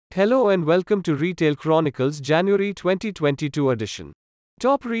Hello and welcome to Retail Chronicles January 2022 edition.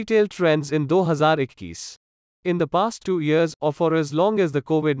 Top retail trends in 2021. In the past 2 years, or for as long as the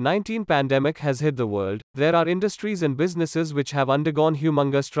COVID-19 pandemic has hit the world, there are industries and businesses which have undergone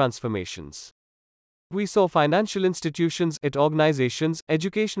humongous transformations. We saw financial institutions, organizations,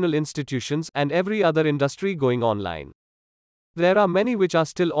 educational institutions, and every other industry going online. There are many which are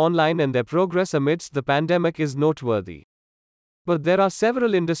still online, and their progress amidst the pandemic is noteworthy. But there are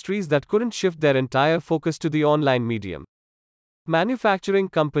several industries that couldn't shift their entire focus to the online medium. Manufacturing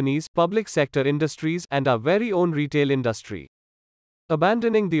companies, public sector industries, and our very own retail industry.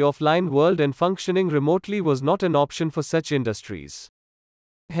 Abandoning the offline world and functioning remotely was not an option for such industries.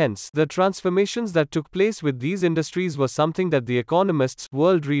 Hence, the transformations that took place with these industries were something that the economists,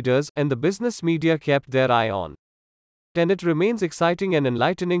 world readers, and the business media kept their eye on. And it remains exciting and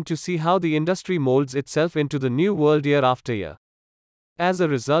enlightening to see how the industry molds itself into the new world year after year. As a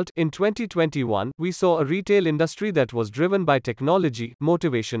result, in 2021, we saw a retail industry that was driven by technology,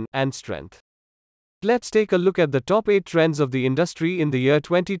 motivation, and strength. Let's take a look at the top 8 trends of the industry in the year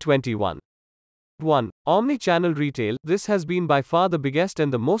 2021. 1. Omni-channel retail. This has been by far the biggest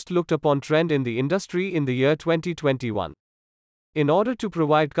and the most looked upon trend in the industry in the year 2021. In order to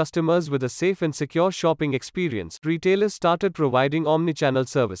provide customers with a safe and secure shopping experience, retailers started providing omni-channel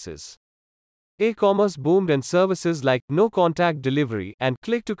services. E-commerce boomed and services like no-contact delivery and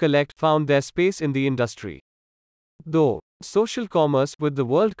click-to-collect found their space in the industry. Though social commerce, with the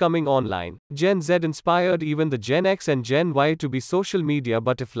world coming online, Gen Z inspired even the Gen X and Gen Y to be social media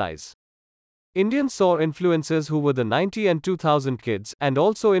butterflies. Indians saw influencers who were the 90 and 2000 kids, and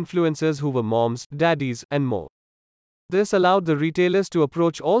also influencers who were moms, daddies, and more. This allowed the retailers to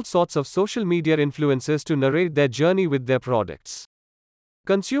approach all sorts of social media influencers to narrate their journey with their products.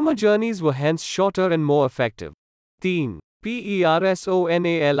 Consumer journeys were hence shorter and more effective. Teen.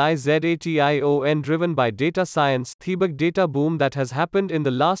 Personalization driven by data science. The big data boom that has happened in the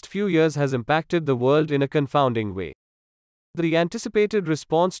last few years has impacted the world in a confounding way. The anticipated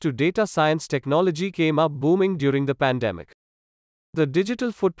response to data science technology came up booming during the pandemic. The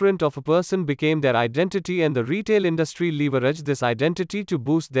digital footprint of a person became their identity, and the retail industry leveraged this identity to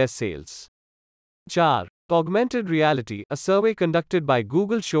boost their sales. Char. Augmented reality. A survey conducted by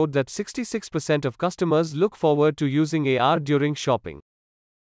Google showed that 66% of customers look forward to using AR during shopping.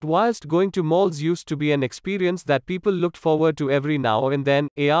 Whilst going to malls used to be an experience that people looked forward to every now and then,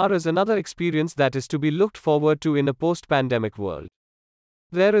 AR is another experience that is to be looked forward to in a post-pandemic world.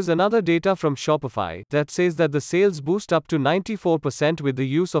 There is another data from Shopify that says that the sales boost up to 94% with the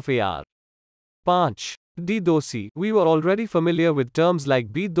use of AR. 5. D2C. We were already familiar with terms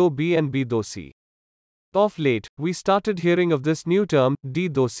like B2B and B2C. Of late, we started hearing of this new term,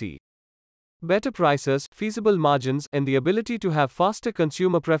 D2C. Better prices, feasible margins, and the ability to have faster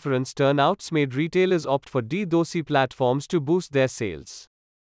consumer preference turnouts made retailers opt for D2C platforms to boost their sales.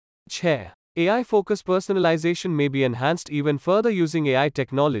 Chair. AI-focused personalization may be enhanced even further using AI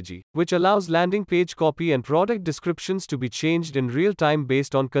technology, which allows landing page copy and product descriptions to be changed in real time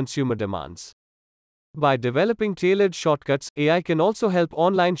based on consumer demands. By developing tailored shortcuts, AI can also help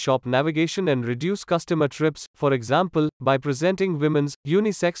online shop navigation and reduce customer trips, for example, by presenting women's,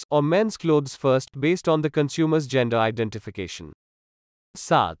 unisex, or men's clothes first based on the consumer's gender identification.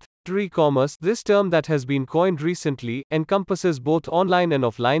 7. E-commerce. This term that has been coined recently encompasses both online and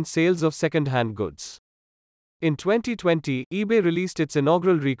offline sales of second-hand goods. In 2020, eBay released its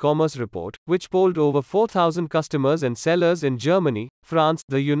inaugural e-commerce report, which polled over 4,000 customers and sellers in Germany, France,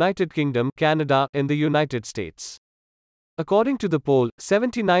 the United Kingdom, Canada, and the United States. According to the poll,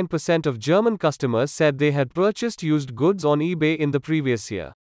 79% of German customers said they had purchased used goods on eBay in the previous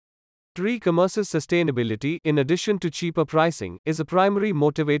year. E-commerce's sustainability, in addition to cheaper pricing, is a primary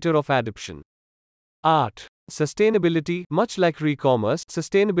motivator of adoption. Art. Sustainability. Much like e-commerce,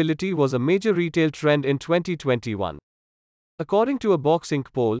 sustainability was a major retail trend in 2021. According to a Box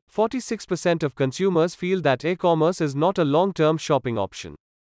Inc. poll, 46% of consumers feel that e-commerce is not a long-term shopping option.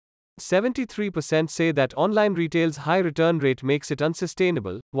 73% say that online retail's high return rate makes it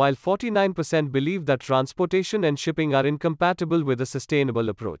unsustainable, while 49% believe that transportation and shipping are incompatible with a sustainable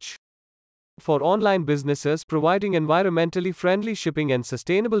approach. For online businesses, providing environmentally friendly shipping and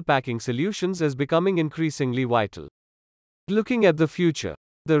sustainable packing solutions is becoming increasingly vital. Looking at the future,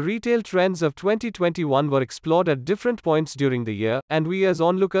 the retail trends of 2021 were explored at different points during the year, and we as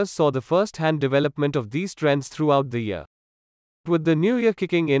onlookers saw the first-hand development of these trends throughout the year. With the new year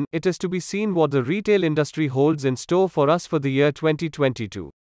kicking in, it is to be seen what the retail industry holds in store for us for the year 2022.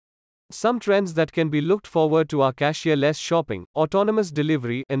 Some trends that can be looked forward to are cashier-less shopping, autonomous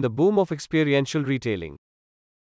delivery, and the boom of experiential retailing.